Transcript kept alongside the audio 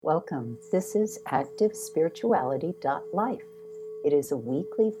Welcome. This is ActiveSpirituality.life. It is a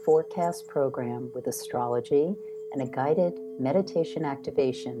weekly forecast program with astrology and a guided meditation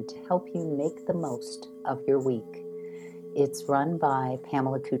activation to help you make the most of your week. It's run by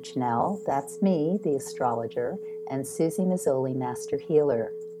Pamela Cuccinell, that's me, the astrologer, and Susie Mazzoli, Master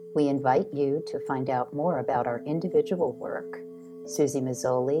Healer. We invite you to find out more about our individual work. Susie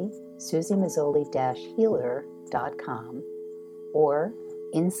Mazzoli, susiemazzoli-healer.com, or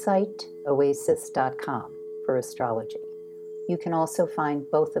insightoasis.com for astrology. You can also find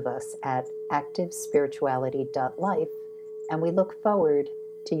both of us at activespirituality.life, and we look forward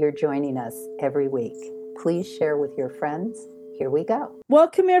to your joining us every week. Please share with your friends. Here we go.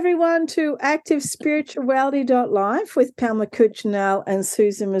 Welcome, everyone, to activespirituality.life with Pamela Cuccinell and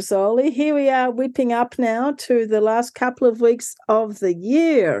Susan Mazzoli. Here we are whipping up now to the last couple of weeks of the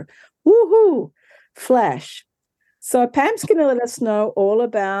year. Woohoo! Flash. So Pam's going to let us know all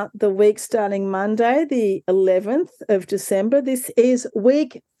about the week starting Monday, the 11th of December. This is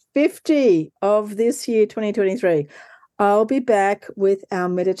week 50 of this year, 2023. I'll be back with our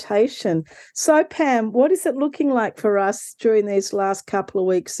meditation. So Pam, what is it looking like for us during these last couple of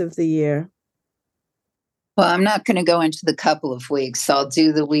weeks of the year? Well, I'm not going to go into the couple of weeks. I'll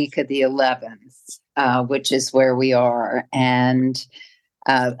do the week of the 11th, which is where we are. And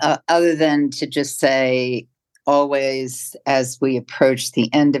other than to just say, always as we approach the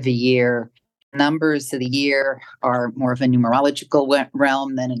end of a year, numbers of the year are more of a numerological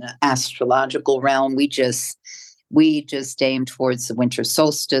realm than an astrological realm. We just aim towards the winter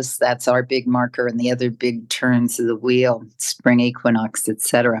solstice. That's our big marker, and the other big turns of the wheel, spring equinox,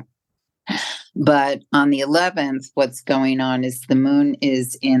 etc. But on the 11th, what's going on is the moon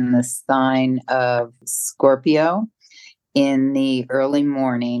is in the sign of Scorpio in the early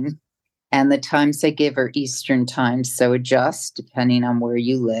morning. And the times I give are Eastern time, so adjust depending on where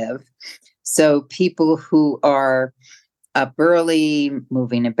you live. So people who are up early,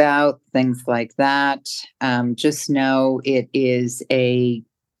 moving about, things like that, just know it is a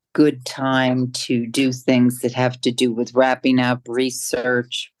good time to do things that have to do with wrapping up,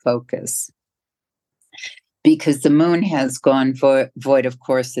 research, focus. Because the moon has gone void, of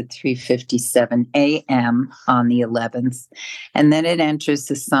course, at 3:57 a.m. on the 11th. And then it enters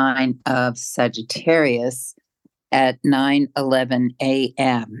the sign of Sagittarius at 9:11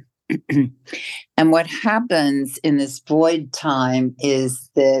 a.m. And what happens in this void time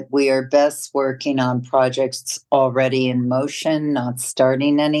is that we are best working on projects already in motion, not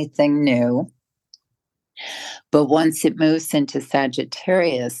starting anything new. But once it moves into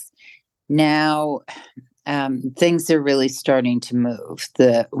Sagittarius, now things are really starting to move.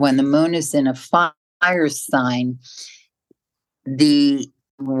 When the moon is in a fire sign, the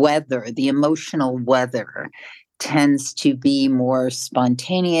weather, the emotional weather, tends to be more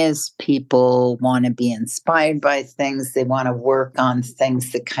spontaneous. People want to be inspired by things. They want to work on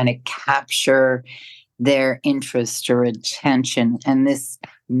things that kind of capture their interest or attention. And this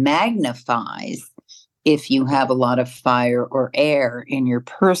magnifies if you have a lot of fire or air in your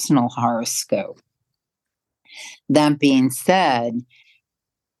personal horoscope. That being said,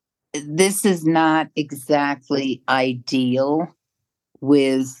 this is not exactly ideal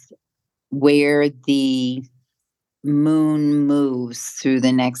with where the moon moves through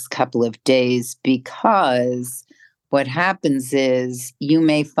the next couple of days, because what happens is you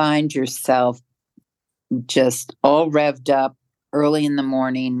may find yourself just all revved up early in the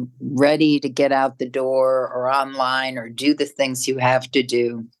morning, ready to get out the door or online or do the things you have to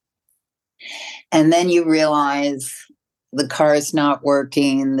do. And then you realize the car's not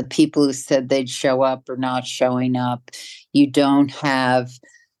working. The people who said they'd show up are not showing up. You don't have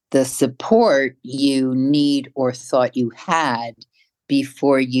the support you need or thought you had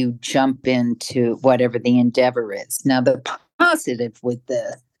before you jump into whatever the endeavor is. Now, the positive with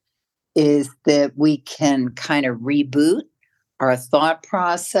this is that we can kind of reboot our thought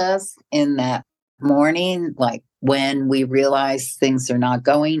process in that morning, like when we realize things are not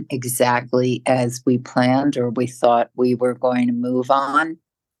going exactly as we planned or we thought we were going to move on.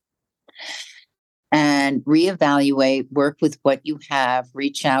 And reevaluate, work with what you have,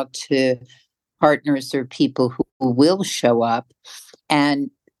 reach out to partners or people who will show up.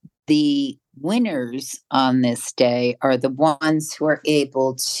 And the winners on this day are the ones who are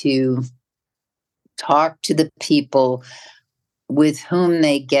able to talk to the people with whom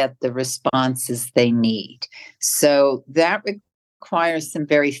they get the responses they need. So that requires some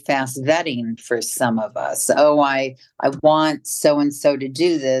very fast vetting for some of us. Oh, I want so-and-so to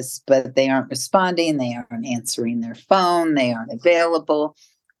do this, but they aren't responding. They aren't answering their phone. They aren't available.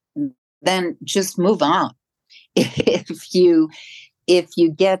 Then just move on. If if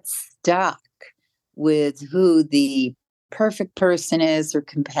you get stuck with who the perfect person is, or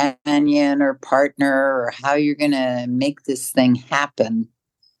companion or partner, or how you're going to make this thing happen,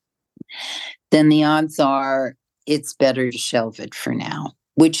 then the odds are it's better to shelve it for now,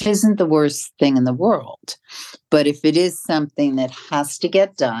 which isn't the worst thing in the world. But if it is something that has to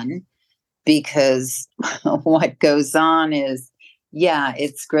get done, because what goes on is, yeah,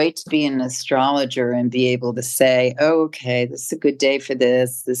 it's great to be an astrologer and be able to say, oh, okay, this is a good day for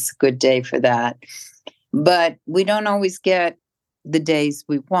this is a good day for that. But we don't always get the days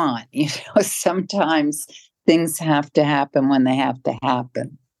we want. Sometimes things have to happen when they have to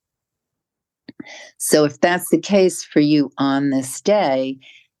happen. So if that's the case for you on this day,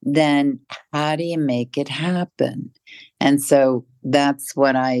 then how do you make it happen? And so that's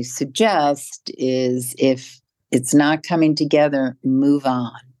what I suggest is, if it's not coming together, move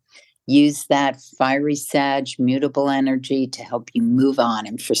on. Use that fiery Sag mutable energy to help you move on.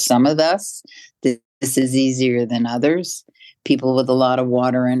 And for some of us, this is easier than others. People with a lot of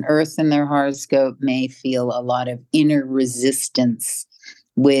water and earth in their horoscope may feel a lot of inner resistance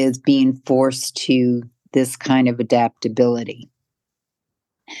with being forced to this kind of adaptability.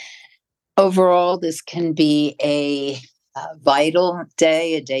 Overall, this can be a vital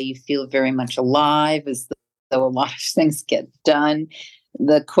day, a day you feel very much alive, as though a lot of things get done.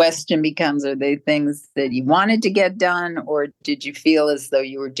 The question becomes, are they things that you wanted to get done, or did you feel as though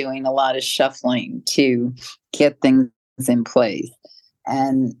you were doing a lot of shuffling to get things in place?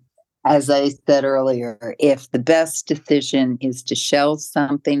 And as I said earlier, if the best decision is to shelve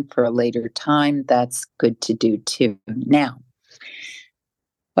something for a later time, that's good to do too. Now,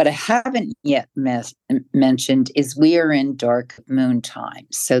 what I haven't yet mentioned is we are in dark moon time.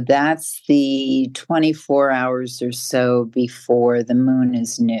 So that's the 24 hours or so before the moon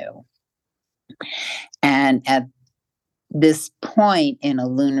is new. And at this point in a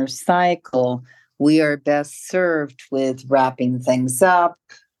lunar cycle, we are best served with wrapping things up,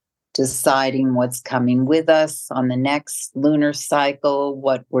 deciding what's coming with us on the next lunar cycle,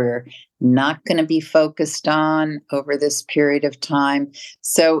 what we're not going to be focused on over this period of time.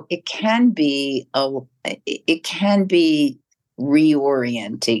 So it can be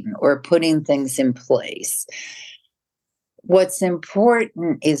reorienting or putting things in place. What's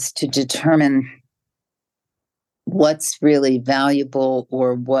important is to determine what's really valuable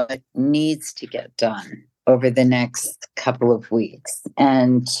or what needs to get done over the next couple of weeks,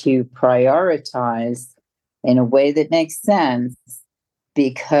 and to prioritize in a way that makes sense,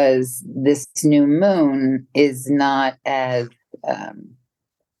 because this new moon is not as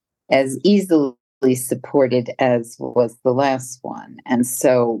easily supported as was the last one. And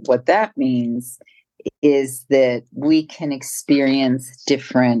so what that means is that we can experience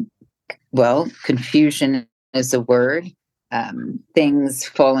different, confusion is a word, things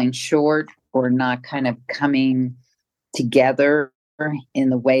falling short or not kind of coming together in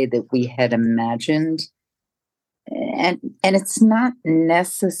the way that we had imagined. And it's not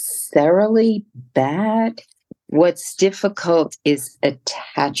necessarily bad. What's difficult is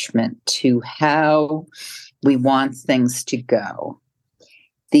attachment to how we want things to go.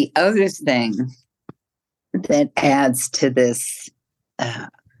 The other thing that adds to this,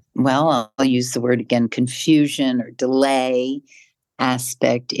 I'll use the word again, confusion or delay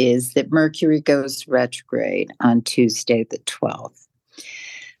aspect, is that Mercury goes retrograde on Tuesday the 12th.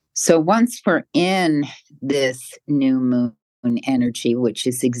 So once we're in this new moon energy, which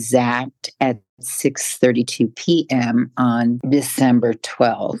is exact at 6:32 p.m. on December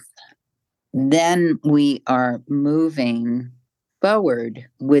 12th, then we are moving forward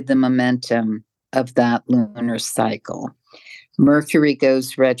with the momentum of that lunar cycle. Mercury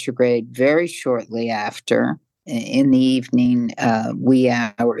goes retrograde very shortly after, in the evening, wee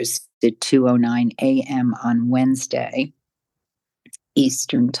hours at 2:09 a.m. on Wednesday,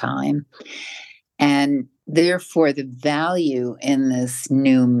 Eastern time. And therefore, the value in this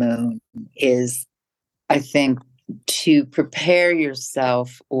new moon is, I think, to prepare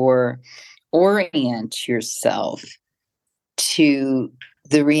yourself or orient yourself to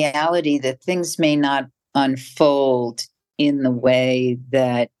the reality that things may not unfold in the way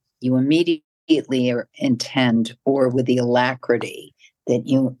that you immediately intend, or with the alacrity that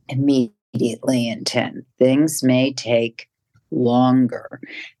you immediately intend. Things may take longer.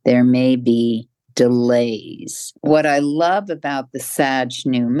 There may be delays. What I love about the Sag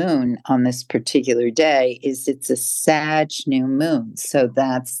new moon on this particular day is it's a Sag new moon. So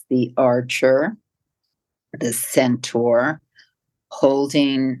that's the archer, the centaur,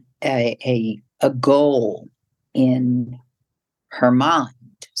 holding a goal in her mind.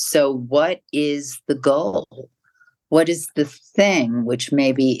 So what is the goal? What is the thing which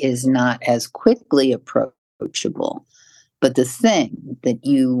maybe is not as quickly approachable, but the thing that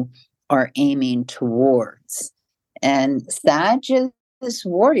you are aiming towards? And Sag is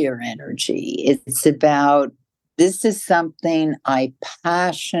warrior energy. It's about, this is something I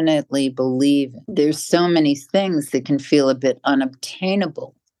passionately believe in. There's so many things that can feel a bit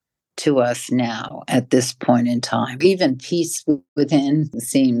unobtainable to us now at this point in time. Even peace within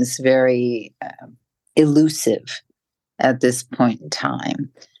seems very elusive at this point in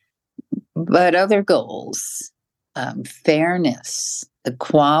time. But other goals, fairness,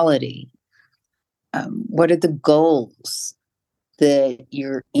 equality, what are the goals that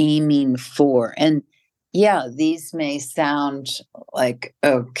you're aiming for? And yeah, these may sound like,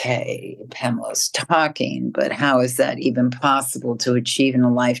 okay, Pamela's talking, but how is that even possible to achieve in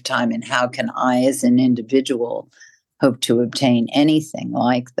a lifetime? And how can I, as an individual, hope to obtain anything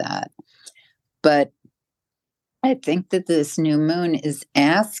like that? But I think that this new moon is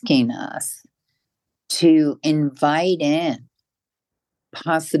asking us to invite in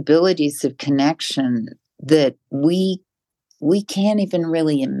possibilities of connection that we can't even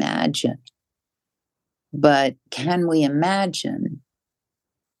really imagine. But can we imagine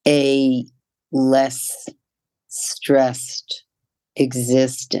a less stressed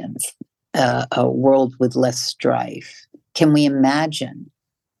existence, a world with less strife? Can we imagine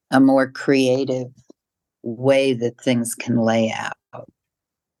a more creative way that things can lay out?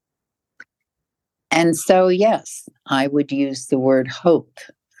 And so, yes, I would use the word hope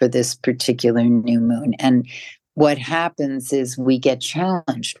for this particular new moon. And what happens is we get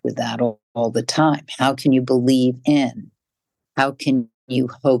challenged with that all the time. How can you believe in? How can you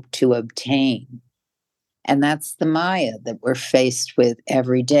hope to obtain? And that's the Maya that we're faced with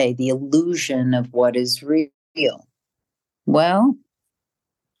every day, the illusion of what is real. Well,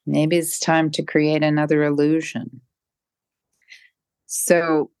 maybe it's time to create another illusion.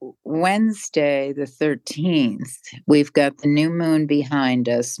 So Wednesday, the 13th, we've got the new moon behind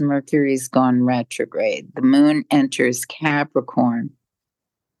us. Mercury's gone retrograde. The moon enters Capricorn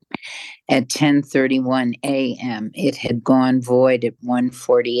at 10:31 a.m. It had gone void at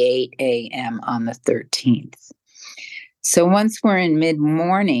 1:48 a.m. on the 13th. So once we're in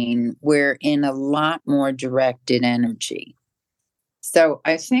mid-morning, we're in a lot more directed energy. So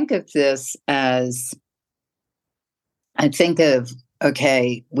I think of this as,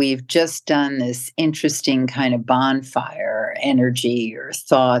 okay, we've just done this interesting kind of bonfire energy or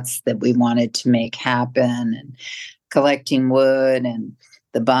thoughts that we wanted to make happen, and collecting wood, and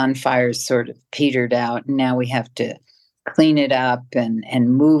the bonfire sort of petered out. And now we have to clean it up and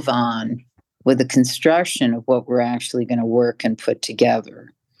move on with the construction of what we're actually going to work and put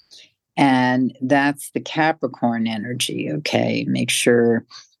together. And that's the Capricorn energy, okay? Make sure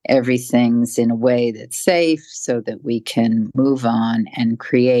everything's in a way that's safe so that we can move on and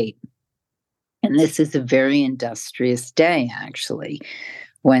create. And this is a very industrious day, actually,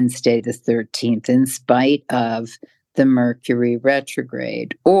 Wednesday the 13th, in spite of the Mercury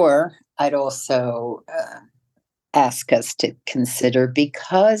retrograde. Or I'd also ask us to consider,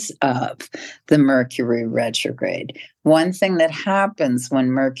 because of the Mercury retrograde, one thing that happens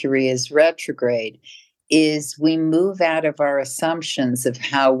when Mercury is retrograde is we move out of our assumptions of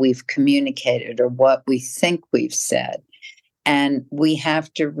how we've communicated or what we think we've said. And we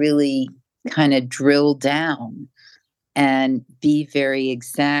have to really kind of drill down and be very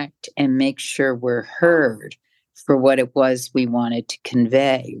exact and make sure we're heard for what it was we wanted to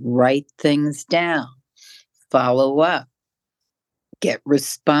convey. Write things down, follow up, get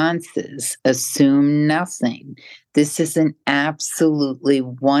responses, assume nothing. This is an absolutely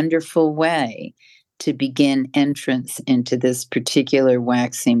wonderful way to begin entrance into this particular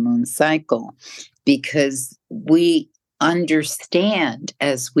waxing moon cycle, because we understand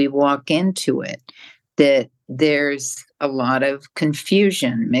as we walk into it that there's a lot of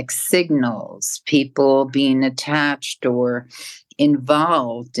confusion, mixed signals, people being attached or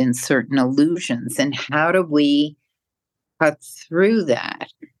involved in certain illusions. And how do we cut through that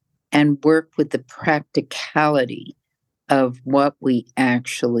and work with the practicality of what we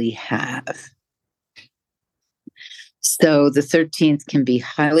actually have? So the 13th can be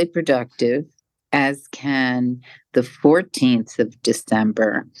highly productive, as can the 14th of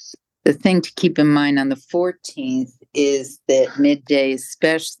December. The thing to keep in mind on the 14th is that midday,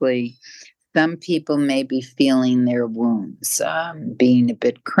 especially, some people may be feeling their wounds, being a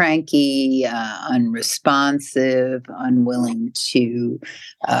bit cranky, unresponsive, unwilling to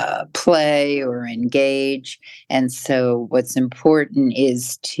play or engage. And so what's important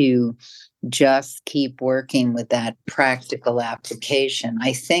is to just keep working with that practical application.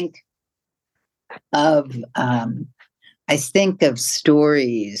 I think of I think of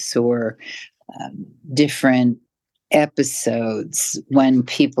stories or different episodes when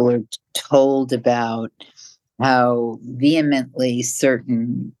people are told about how vehemently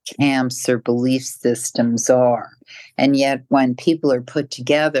certain camps or belief systems are. And yet, when people are put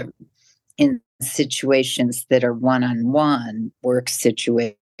together in situations that are one-on-one, work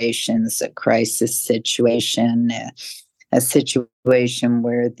situations, a crisis situation, a situation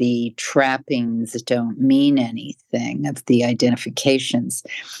where the trappings don't mean anything of the identifications,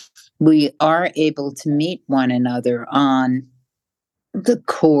 we are able to meet one another on the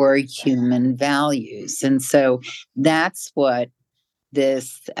core human values. And so that's what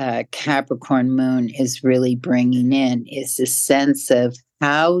this Capricorn moon is really bringing in, is a sense of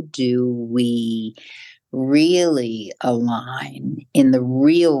how do we really align in the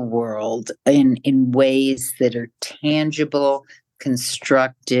real world in ways that are tangible,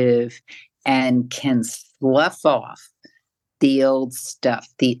 constructive, and can slough off the old stuff,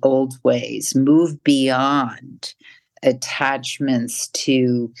 the old ways, move beyond attachments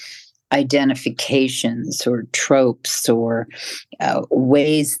to identifications or tropes or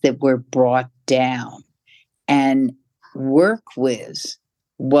ways that were brought down, and work with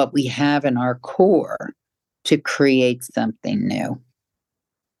what we have in our core to create something new.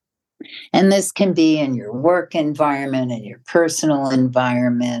 And this can be in your work environment, in your personal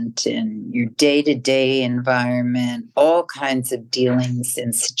environment, in your day-to-day environment, all kinds of dealings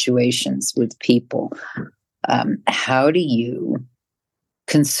and situations with people. How do you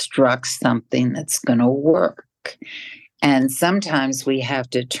construct something that's going to work? And sometimes we have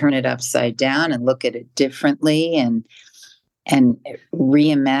to turn it upside down and look at it differently and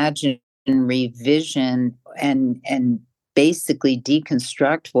reimagine and revision and basically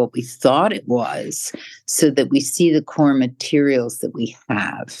deconstruct what we thought it was so that we see the core materials that we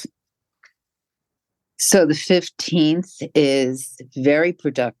have. So the 15th is very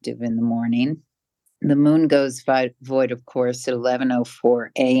productive in the morning. The moon goes void, of course, at 11:04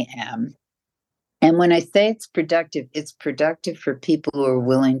 a.m. And when I say it's productive for people who are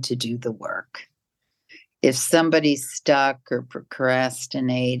willing to do the work. If somebody's stuck or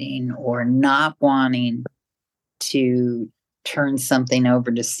procrastinating or not wanting to turn something over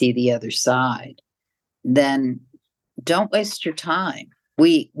to see the other side, then don't waste your time.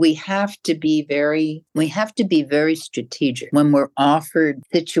 We have to be very strategic when we're offered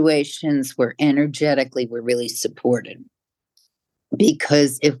situations where energetically we're really supported.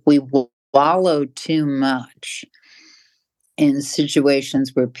 Because if we wallow too much in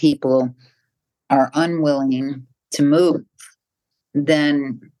situations where people are unwilling to move,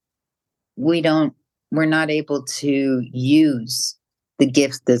 then we're not able to use the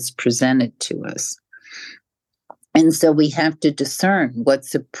gift that's presented to us. And so we have to discern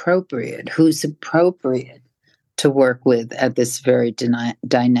what's appropriate, who's appropriate to work with at this very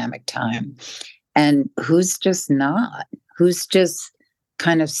dynamic time, and who's just not, who's just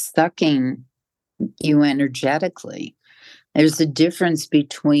kind of sucking you energetically. There's a difference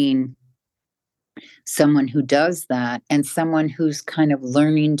between someone who does that and someone who's kind of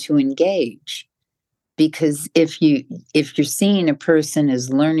learning to engage. Because if you're seeing a person as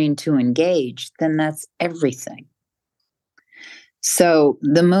learning to engage, then that's everything. So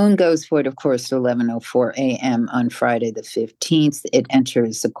the moon goes void, of course, at 11:04 a.m. on Friday the 15th. It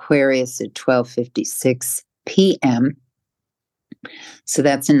enters Aquarius at 12:56 p.m. So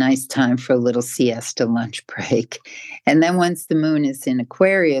that's a nice time for a little siesta lunch break. And then once the moon is in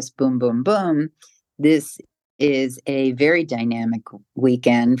Aquarius, boom, boom, boom, this is a very dynamic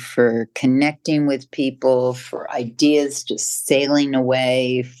weekend for connecting with people, for ideas just sailing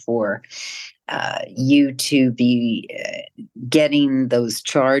away, for you to be getting those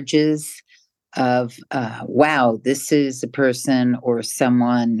charges of, wow, this is a person or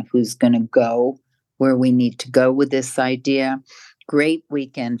someone who's going to go where we need to go with this idea. Great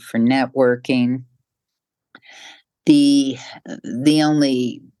weekend for networking. The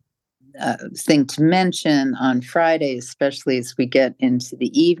only thing to mention on Friday, especially as we get into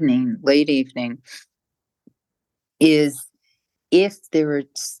the evening, late evening, is if there are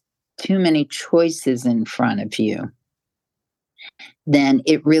too many choices in front of you, then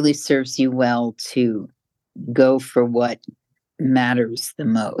it really serves you well to go for what matters the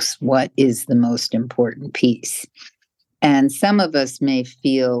most, what is the most important piece. And some of us may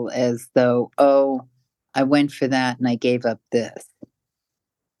feel as though, oh, I went for that and I gave up this.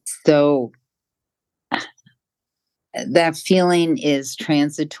 So that feeling is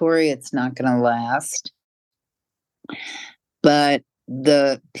transitory. It's not going to last. But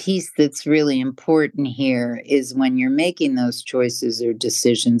the piece that's really important here is when you're making those choices or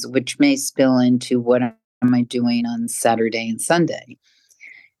decisions, which may spill into what am I doing on Saturday and Sunday,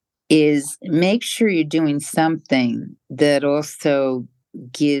 is make sure you're doing something that also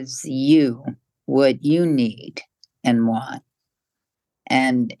gives you what you need and want.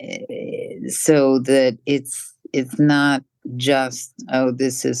 And so that it's not just, oh,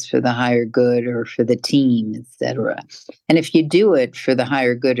 this is for the higher good or for the team, etc. And if you do it for the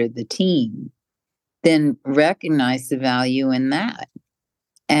higher good or the team, then recognize the value in that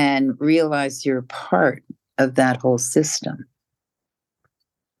and realize you're part of that whole system.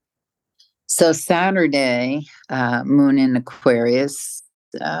 So Saturday, moon in Aquarius,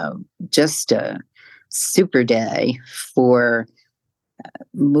 just a super day for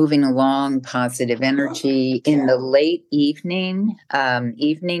moving along, positive energy in the late evening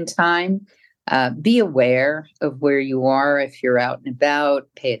time. Be aware of where you are if you're out and about.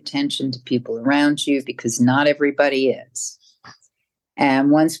 Pay attention to people around you because not everybody is.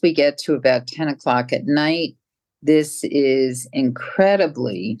 And once we get to about 10 o'clock at night, this is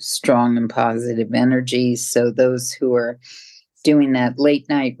incredibly strong and positive energy. So those who are doing that late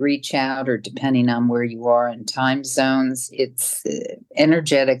night reach out, or depending on where you are in time zones, it's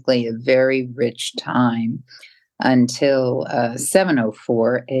energetically a very rich time until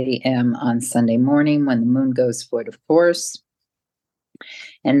 7:04 a.m. on Sunday morning when the moon goes void of course.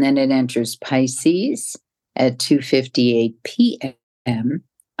 And then it enters Pisces at 2:58 p.m.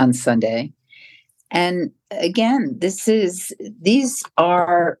 on Sunday. And again, these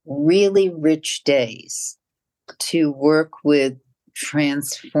are really rich days to work with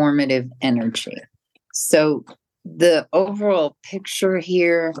transformative energy. So the overall picture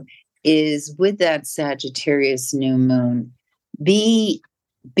here is, with that Sagittarius new moon, be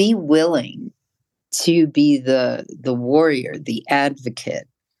willing to be the warrior, the advocate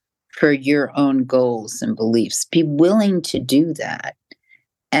for your own goals and beliefs. Be willing to do that,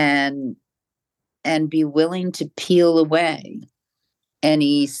 and be willing to peel away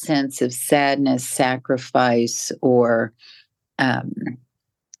any sense of sadness, sacrifice, or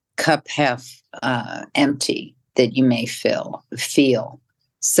cup half empty that you may feel,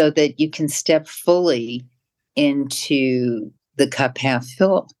 so that you can step fully into the cup half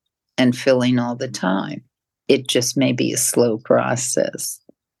full and filling all the time. It just may be a slow process.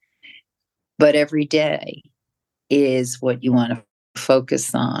 But every day is what you want to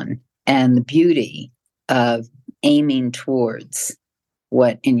focus on, and the beauty of aiming towards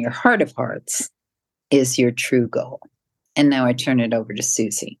what in your heart of hearts is your true goal. And now I turn it over to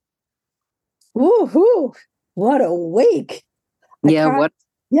Susie. Woohoo! What a week. Yeah,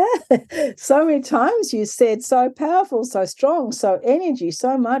 so many times you said so powerful, so strong, so energy,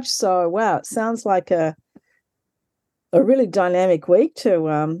 so much so. Wow, it sounds like a really dynamic week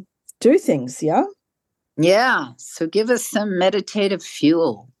to do things, yeah? Yeah, so give us some meditative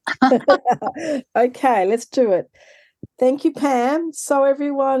fuel. Okay, let's do it. Thank you, Pam. So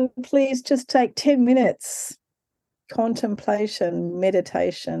everyone, please just take 10 minutes. Contemplation,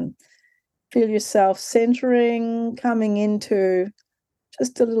 meditation. Feel yourself centering, coming into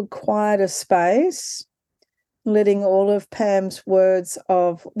just a little quieter space, letting all of Pam's words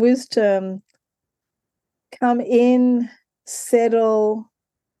of wisdom come in, settle,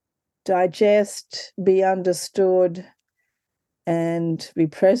 digest, be understood, and be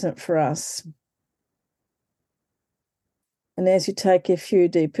present for us. And as you take a few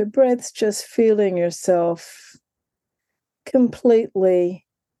deeper breaths, just feeling yourself completely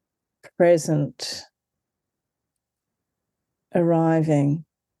present, arriving,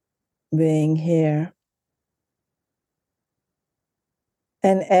 being here.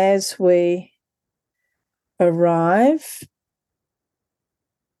 And as we arrive,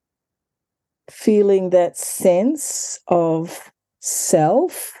 feeling that sense of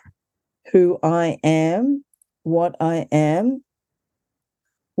self, who I am, what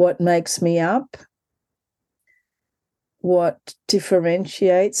makes me up, what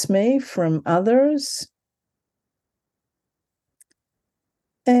differentiates me from others,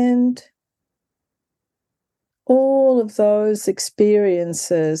 and all of those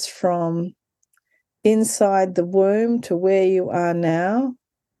experiences from inside the womb to where you are now,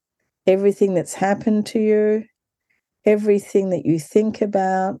 everything that's happened to you, everything that you think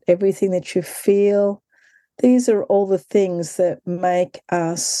about, everything that you feel. These are all the things that make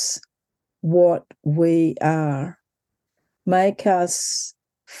us what we are, make us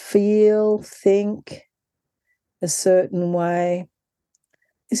feel, think a certain way.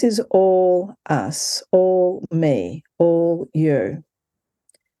 This is all us, all me, all you.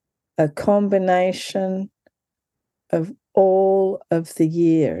 A combination of all of the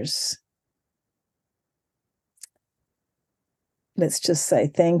years. let's just say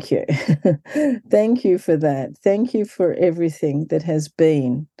thank you. Thank you for that. Thank you for everything that has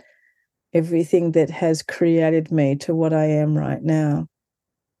been, everything that has created me to what I am right now.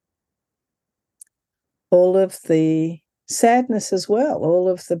 All of the sadness as well, all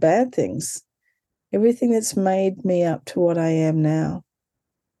of the bad things, everything that's made me up to what I am now.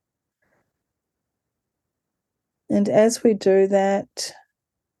 And as we do that,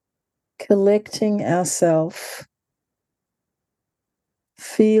 collecting ourselves,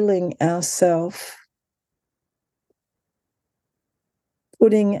 feeling ourselves,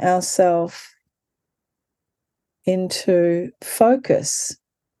 putting ourselves into focus,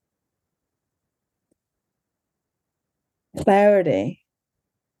 clarity,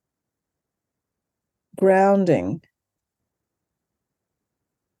 grounding,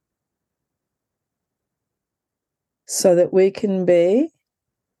 so that we can be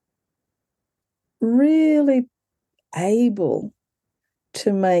really able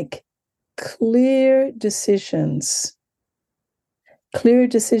to make clear decisions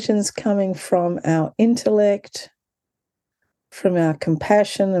coming from our intellect, from our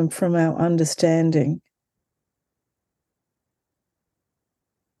compassion, and from our understanding.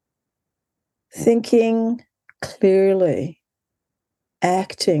 Thinking clearly,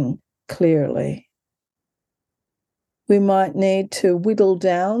 acting clearly. We might need to whittle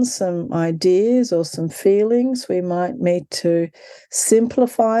down some ideas or some feelings. We might need to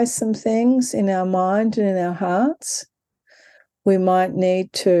simplify some things in our mind and in our hearts. We might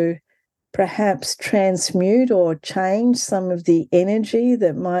need to perhaps transmute or change some of the energy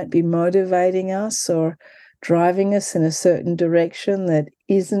that might be motivating us or driving us in a certain direction that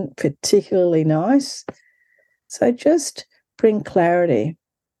isn't particularly nice. So just bring clarity.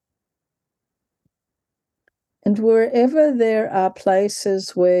 And wherever there are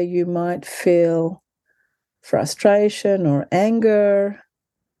places where you might feel frustration or anger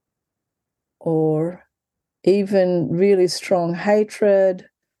or even really strong hatred,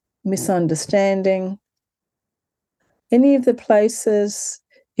 misunderstanding, any of the places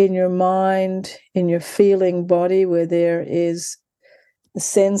in your mind, in your feeling body where there is a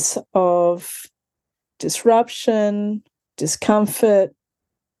sense of disruption, discomfort,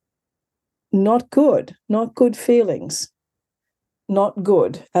 not good feelings, not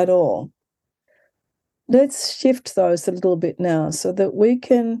good at all. Let's shift those a little bit now so that we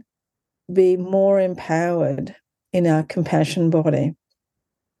can be more empowered in our compassion body.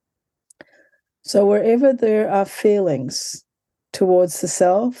 So wherever there are feelings towards the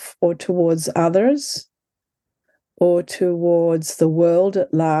self or towards others or towards the world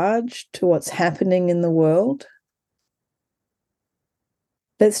at large, to what's happening in the world,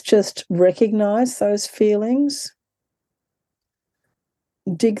 let's just recognize those feelings,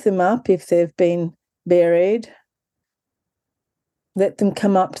 dig them up if they've been buried, let them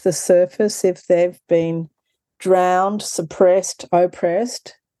come up to the surface if they've been drowned, suppressed,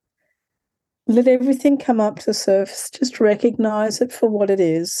 oppressed. Let everything come up to the surface. Just recognize it for what it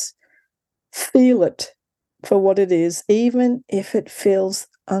is. Feel it for what it is, even if it feels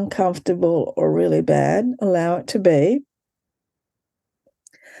uncomfortable or really bad. Allow it to be.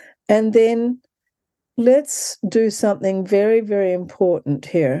 And then let's do something very, very important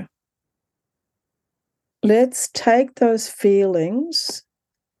here. Let's take those feelings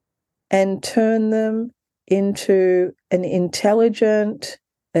and turn them into an intelligent,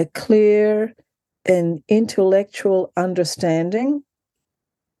 a clear, an intellectual understanding.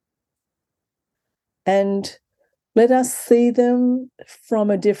 And let us see them from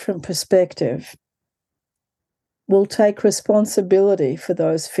a different perspective. We'll take responsibility for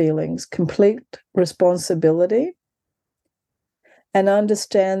those feelings, complete responsibility, and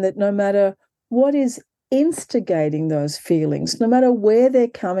understand that no matter what is instigating those feelings, no matter where they're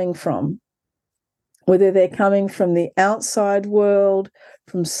coming from, whether they're coming from the outside world,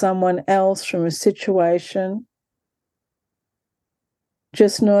 from someone else, from a situation,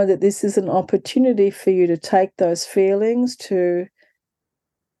 just know that this is an opportunity for you to take those feelings, to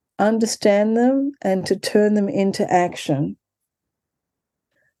understand them, and to turn them into action.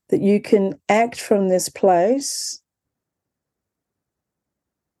 That you can act from this place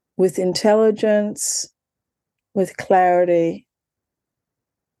with intelligence, with clarity.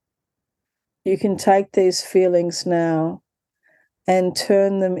 You can take these feelings now and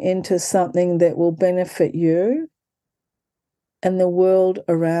turn them into something that will benefit you and the world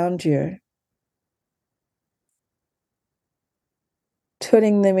around you.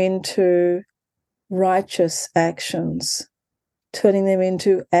 Turning them into righteous actions, turning them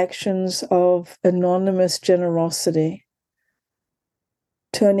into actions of anonymous generosity,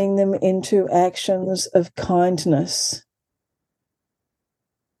 turning them into actions of kindness,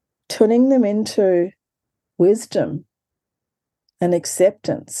 turning them into wisdom and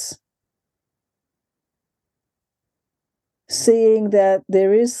acceptance. Seeing that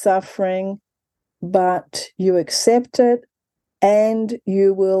there is suffering, but you accept it and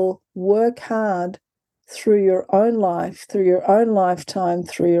you will work hard through your own life, through your own lifetime,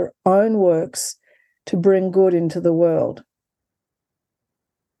 through your own works to bring good into the world.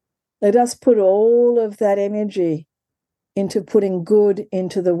 Let us put all of that energy into putting good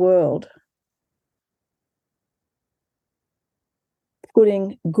into the world,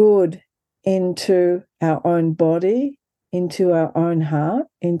 putting good into our own body, into our own heart,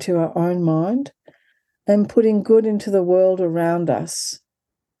 into our own mind, and putting good into the world around us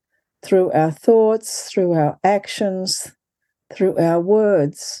through our thoughts, through our actions, through our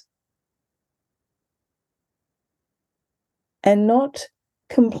words. And not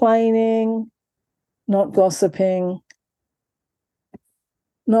complaining, not gossiping,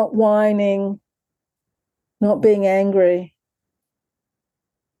 not whining, not being angry,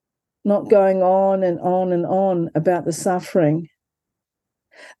 not going on and on and on about the suffering,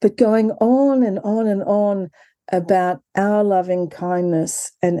 but going on and on and on about our loving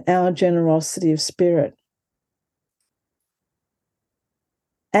kindness and our generosity of spirit.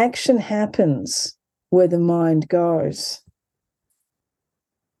 Action happens where the mind goes.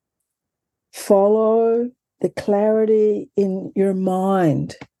 Follow the clarity in your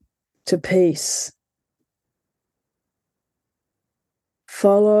mind to peace.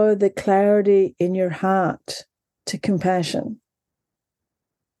 Follow the clarity in your heart to compassion.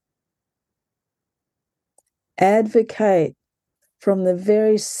 Advocate from the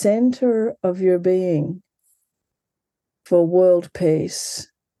very center of your being for world peace,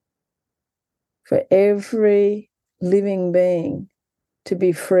 for every living being to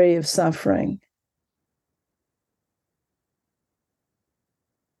be free of suffering,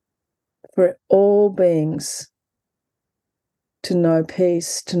 for all beings to know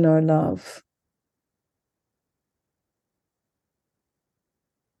peace, to know love,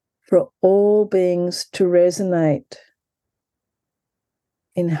 for all beings to resonate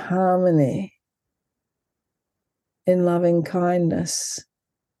in harmony, in loving kindness.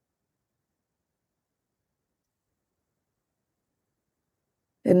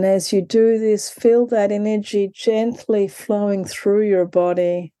 And as you do this, feel that energy gently flowing through your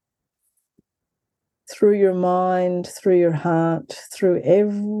body, through your mind, through your heart, through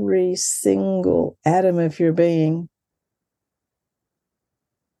every single atom of your being.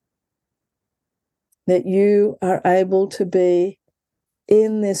 That you are able to be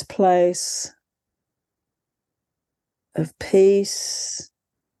in this place of peace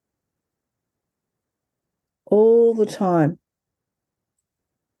all the time,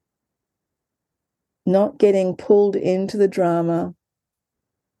 not getting pulled into the drama,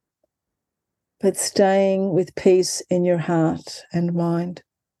 but staying with peace in your heart and mind.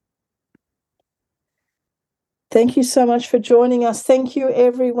 Thank you so much for joining us. Thank you,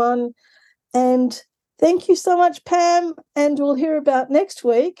 everyone. And thank you so much, Pam. And we'll hear about next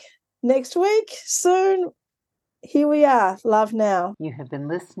week. Next week, soon. Here we are. Love now. You have been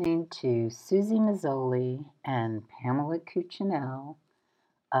listening to Susie Mazzoli and Pamela Cuccinell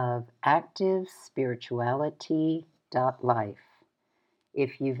of ActiveSpirituality.life.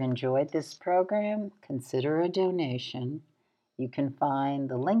 If you've enjoyed this program, consider a donation. You can find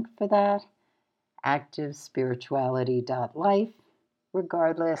the link for that, ActiveSpirituality.life.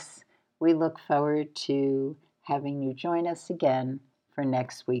 Regardless, we look forward to having you join us again for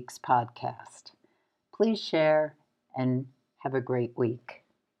next week's podcast. Please share and have a great week.